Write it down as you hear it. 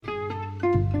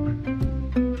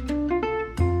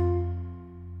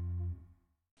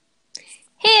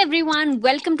everyone,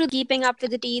 welcome to Keeping Up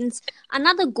with the Teens,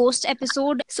 another ghost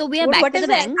episode. So we are back What with is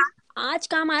a that? bang. आज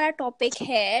का हमारा topic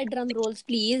है drum roles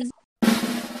please.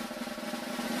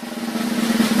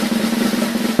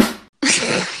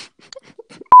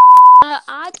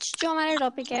 आज जो हमारा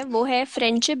topic है वो है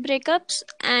फ्रेंडशिप ब्रेकअप्स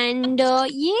एंड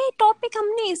ये टॉपिक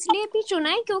हमने इसलिए भी चुना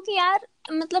है क्योंकि यार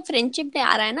मतलब फ्रेंडशिप डे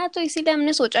आ रहा है ना, तो इसीलिए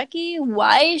हमने सोचा कि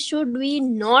why should we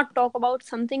not talk about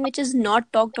something which is not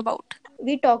talked about.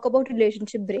 We talk about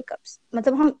relationship breakups.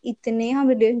 मतलब हम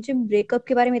रिलेशनशिप ब्रेकअप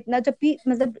के बारे में इतना, जब भी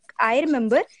मतलब आई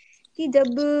रिमेम्बर कि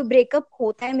जब ब्रेकअप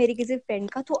होता है मेरी किसी फ्रेंड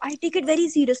का, तो I take it very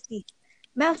seriously.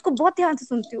 मैं उसको बहुत ध्यान से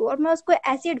सुनती हूँ और मैं उसको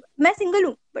ऐसे, मैं सिंगल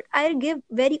हूँ but I give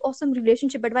very awesome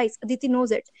relationship advice. Aditi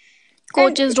knows it.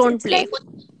 Coaches don't play.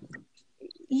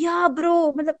 Yeah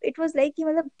bro, मतलब इट वाज लाइक कि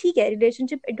मतलब ठीक है,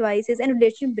 relationship advices and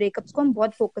relationship breakups को हम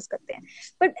बहुत फोकस करते हैं,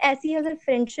 बट ऐसी अगर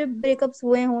फ्रेंडशिप ब्रेकअप्स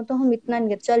हुए हों तो हम इतना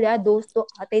नहीं, चल यार दोस्त तो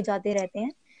आते जाते रहते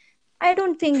हैं. आई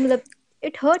डोंट थिंक, मतलब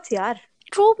इट हर्ट्स यार.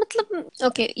 ट्रू. मतलब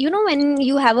okay, you know when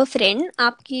you have a friend,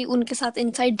 आपकी उनके साथ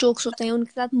इनसाइड जोक्स होते हैं,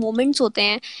 उनके साथ मोमेंट्स होते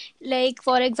हैं. Like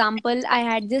for example I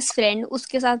had this friend,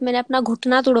 उसके साथ मैंने अपना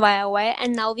घुटना तुड़वाया हुआ है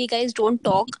and now we guys don't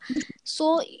talk.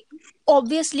 So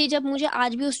obviously जब मुझे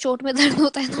आज भी उस चोट में दर्द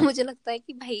होता है तो मुझे लगता है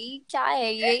कि भाई क्या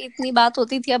है ये, इतनी बात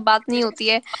होती थी अब बात नहीं होती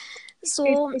है.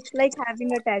 So it's like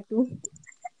having a tattoo.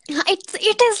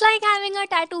 it is like having a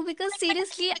tattoo because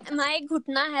seriously my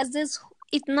घुटना has this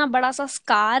इतना बड़ा सा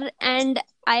scar and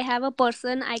I have a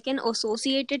person I can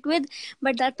associate it with,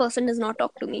 but that person does not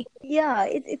talk to me. Yeah,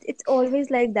 it's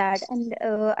always like that. And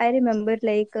I remember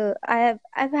like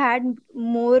I've had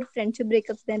more friendship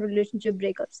breakups than relationship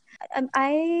breakups.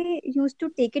 I used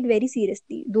to take it very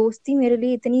seriously. दोस्ती मेरे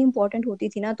लिए इतनी important होती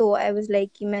थी ना, तो I was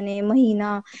like कि मैंने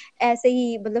महीना ऐसे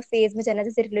ही मतलब फेज में चलना,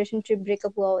 जैसे relationship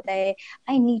breakup हुआ होता है,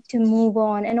 I need to move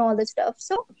on and all the stuff.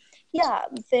 So yeah,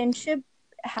 friendship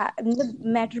मतलब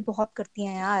मैटर बहुत करती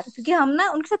हैं यार, क्योंकि हम ना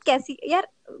उनके साथ कैसी यार,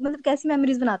 मतलब कैसी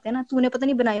मेमोरीज बनाते हैं ना. तूने पता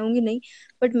नहीं बनाई होंगी, नहीं,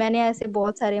 बट मैंने ऐसे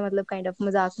बहुत सारे मतलब काइंड ऑफ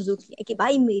मजाक मजूक किए कि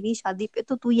भाई मेरी शादी पे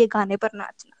तो तू ये गाने पर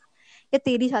नाचना, या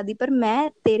तेरी शादी पर मैं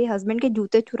तेरे हस्बैंड के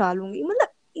जूते चुरा लूंगी. मतलब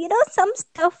यू नो सम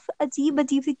स्टफ, अजीब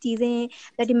अजीब सी चीजें,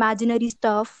 दैट इमेजिनरी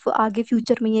स्टफ, आगे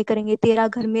फ्यूचर में ये करेंगे, तेरा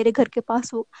घर मेरे घर के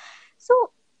पास हो.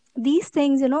 So these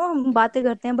things, you know, हम बातें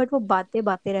करते हैं बट वो बातें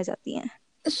बातें रह जाती हैं.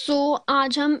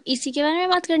 आज हम इसी के बारे में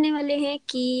बात करने वाले हैं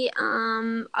कि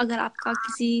अगर आपका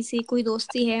किसी से कोई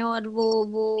दोस्ती है और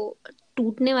वो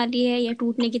टूटने वाली है या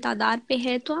टूटने की तादाद पे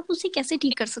है, तो आप उसे कैसे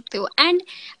ठीक कर सकते हो. एंड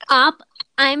आप,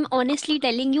 I am honestly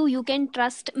telling you, you can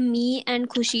trust me and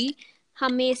Khushi.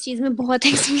 हमें इस चीज़ में बहुत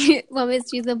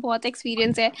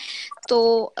एक्सपीरियंस है.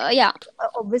 तो या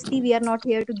Obviously we are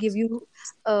not here to give you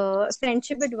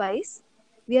friendship advice.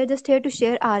 We are just here to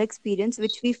share our experience,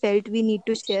 which we felt we need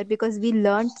to share because we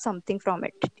learned something from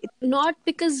it. not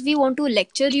because we want to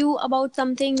lecture you about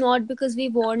something, not because we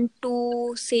want to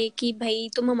say कि भाई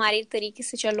तुम हमारे तरीके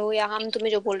से चलो या हम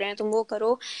तुम्हें जो बोल रहे हैं तुम वो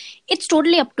करो. It's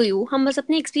totally up to you. हम बस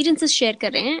अपने experiences share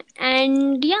कर रहे हैं.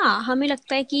 And yeah, हमें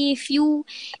लगता है कि if you,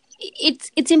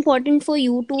 it's important for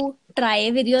you to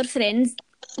try with your friends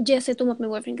जैसे तुम अपने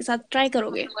बॉयफ्रेंड के साथ ट्राई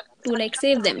करोगे to like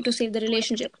save them, to save the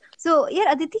relationship. So यार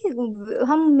अदिति,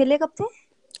 हम मिले कब थे?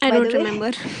 I By the don't way.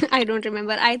 remember. I don't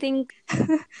remember. I think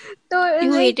तो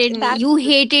you like hated me. that, You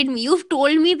hated me. You've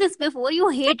told me this before. You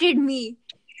hated me.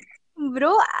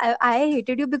 bro, I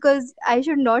hated you because I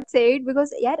should not say it,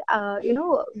 because yeah, you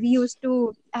know, we used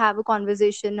to have a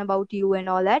conversation about you and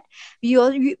all that.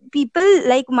 People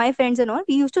like my friends and all,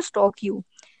 we used to stalk you.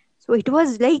 So it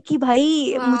was like कि भाई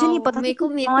मुझे नहीं wow, पता था मेरे कि को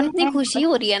कौन इतनी है. खुशी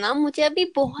हो रही है ना, मुझे अभी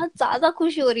बहुत ज्यादा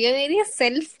खुशी हो रही है. मेरी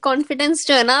सेल्फ कॉन्फिडेंस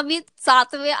जो है ना अभी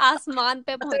 7वें आसमान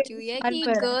पे पहुंची हुई है कि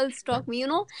girls stock me, you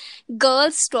know,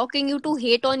 girls stocking you to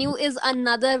hate on you is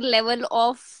another level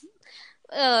of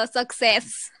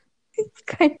success.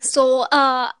 So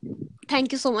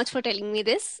thank you so much for telling me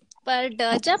this. But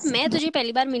जब मैं तुझे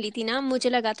पहली बार मिली थी ना, मुझे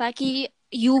लगा था कि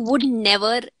you would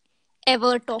never ever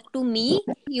talk to me.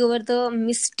 You were the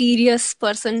mysterious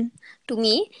person to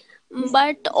me.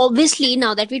 But obviously,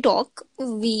 now that we talk,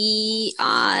 we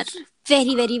are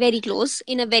very, very, very close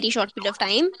in a very short period of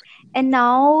time. And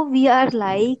now we are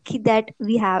like that,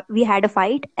 we had a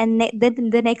fight, and then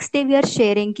the next day we are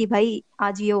sharing कि भाई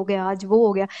आज ये हो गया, आज वो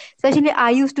हो गया. Especially I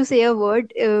used to say a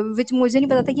word which मुझे नहीं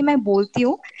पता था कि मैं बोलती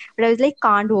हूँ, but I was like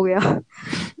कांड हो गया.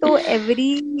 तो every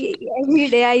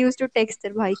day I used to text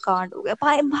her, भाई कांड हो गया,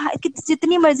 भाई भाई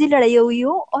जितनी मर्जी लड़ाई हुई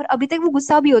हो और अभी तक वो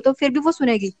गुस्सा भी हो तो फिर भी वो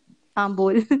सुनेगी. हाँ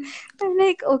बोल. I'm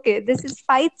like, okay, this is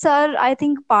fights are, I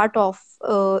think, part of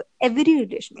every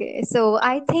relation. Okay, so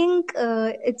I think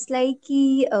it's like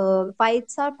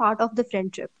fights are part of the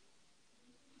friendship.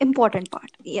 Important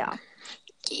part. Yeah.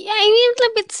 I mean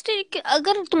मतलब इट्स,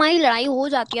 अगर तुम्हारी लड़ाई हो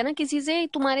जाती है ना किसी से,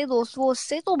 तुम्हारे दोस्त वोस्त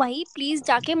से, तो भाई प्लीज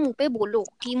जाके मुंह पे बोलो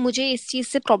कि मुझे इस चीज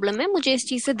से प्रॉब्लम है, मुझे इस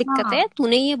चीज से दिक्कत हाँ, है,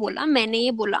 तूने ये बोला, मैंने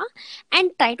ये बोला,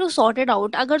 and try to sort it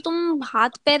out. अगर तुम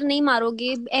हाथ पैर नहीं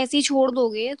मारोगे, ऐसे ही छोड़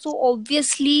दोगे, तो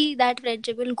obviously that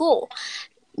friendship will go.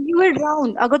 You will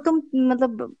drown अगर तुम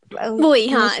मतलब वही,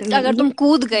 हाँ, अगर ये तुम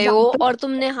कूद गए हो एग्जाम्पल, और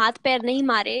तुमने हाथ पैर नहीं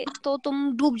मारे तो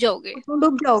तुम डूब जाओगे। तुम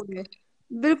डूब जाओगे।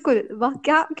 बिल्कुल, वाह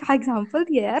क्या क्या एग्जाम्पल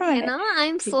दिया यार है मैंने। ना, आई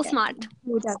एम ठीक सो है, स्मार्ट।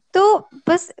 हो जाता तो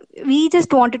बस, we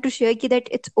just wanted to share कि that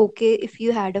it's okay if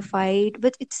you had a fight,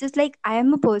 but it's just like I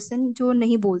am a person जो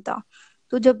नहीं बोलता।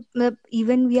 तो जब मतलब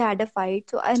even we had a fight,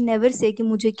 so I never say कि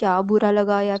मुझे क्या बुरा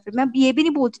लगा, या फिर मैं ये भी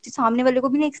नहीं बोलती थी, सामने वाले को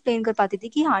भी नहीं एक्सप्लेन कर पाती थी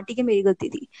कि हाँ ठीक है मेरी गलती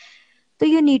थी। तो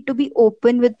you need to be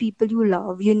open with people you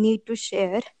love, you need to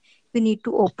share, you need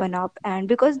to open up,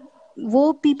 and because वो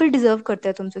people deserve करते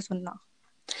हैं तुमसे सुनना।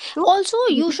 तो also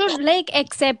you you just should like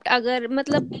accept, अगर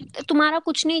मतलब तुम्हारा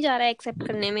कुछ नहीं जा रहा है एक्सेप्ट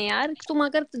करने में यार, तुम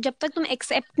अगर जब तक तुम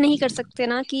एक्सेप्ट नहीं कर सकते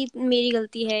ना कि मेरी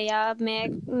गलती है, या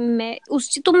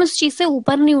तुम उस चीज से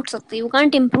ऊपर नहीं उठ सकते, you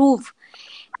can't improve.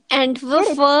 And the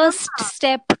यार फर्स्ट हाँ,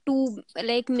 step to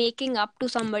like making up to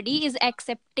somebody is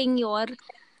accepting your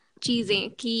चीजें,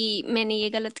 कि मैंने ये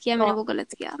गलत किया, मैंने वो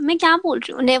गलत किया। मैं क्या बोल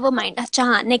रही हूँ, नेवर माइंड। अच्छा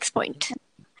हाँ, नेक्स्ट पॉइंट।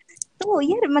 तो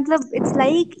यार मतलब इट्स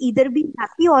लाइक इधर भी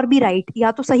हैप्पी और भी राइट,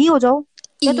 या तो सही हो जाओ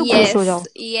या तो खुश हो यस, जाओ।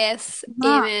 यस,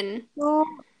 हाँ, एमेन। तो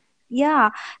या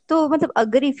तो मतलब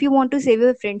अगर if you want to save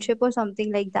your friendship और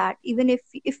something like that, even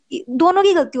if दोनों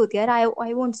की गलती होती है यार,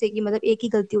 आई वोंट से कि मतलब एक ही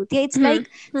गलती होती है, इट्स हम्म, लाइक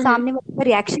सामने वाले का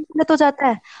रिएक्शन गलत हो जाता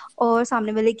है और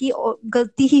सामने वाले की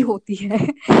गलती ही होती है।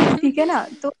 ठीक है ना,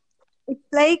 तो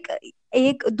इट्स लाइक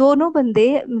एक दोनों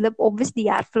बंदे मतलब ऑब्वियसली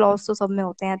यार फ्लॉस तो सब में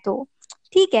होते हैं, तो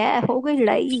ठीक है हो गई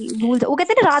लड़ाई भूल जाओ, वो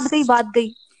कहते हैं ना रात गई बात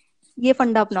गई, ये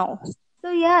फंडा अपनाओ।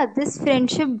 So yeah, this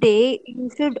friendship day, you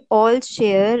should all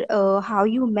share how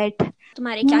you met.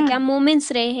 तुम्हारे क्या Hmm. क्या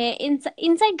मोमेंट्स रहे हैं,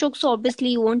 inside jokes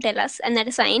obviously you won't tell us, and that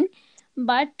is fine, but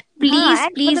हाँ, प्लीज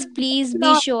and प्लीज मतलब प्लीज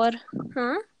बी श्योर।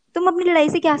 हाँ, तुम अपनी लड़ाई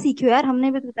से क्या सीखे हो यार, हमने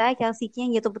भी तो बताया क्या सीखे हैं,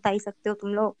 ये तो बता ही सकते हो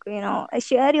तुम लोग,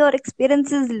 share your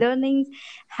experiences, learning,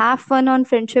 have fun on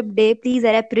friendship day, please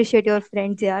I appreciate your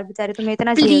friends यार, बेचारे तुम्हें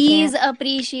इतना झेलते हैं। Please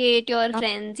appreciate your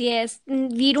friends. Yes,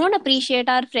 we don't appreciate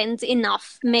our friends enough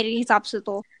मेरे हिसाब से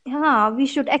तो। हाँ, we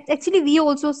should actually, we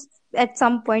also at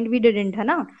some point we didn't, है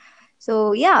ना।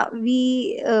 सो yeah we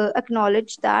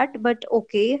acknowledge that, but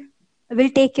okay,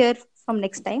 we'll take care from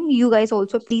next time. You guys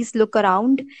also please look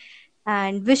around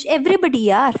and wish everybody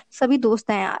यार, सभी दोस्त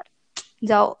हैं यार,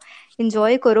 जाओ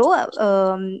enjoy करो,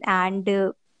 and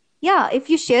yeah, if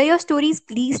you share your stories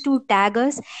please do tag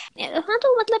us. हाँ,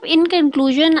 तो मतलब in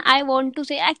conclusion I want to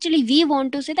से, actually we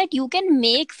want to say that you can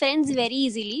make friends very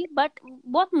easily, but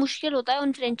बहुत मुश्किल होता है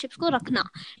उन फ्रेंडशिप्स को रखना,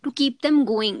 टू कीप देम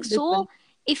गोइंग। सो बिल्कुल,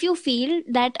 if you feel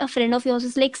that a friend of yours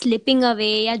is like slipping away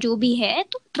या जो भी है,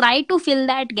 तो try to fill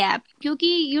that gap, क्योंकि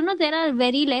you know there are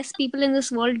very less people in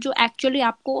this world जो actually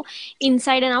आपको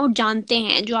inside and out जानते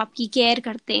हैं, जो आपकी केयर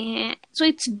करते हैं। So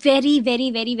it's very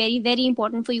very very very very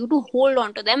important for you to hold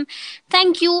on to them.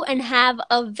 Thank you and have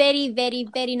a very, very,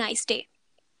 very nice day.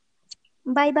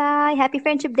 bye bye, happy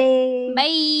friendship day.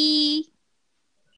 Bye.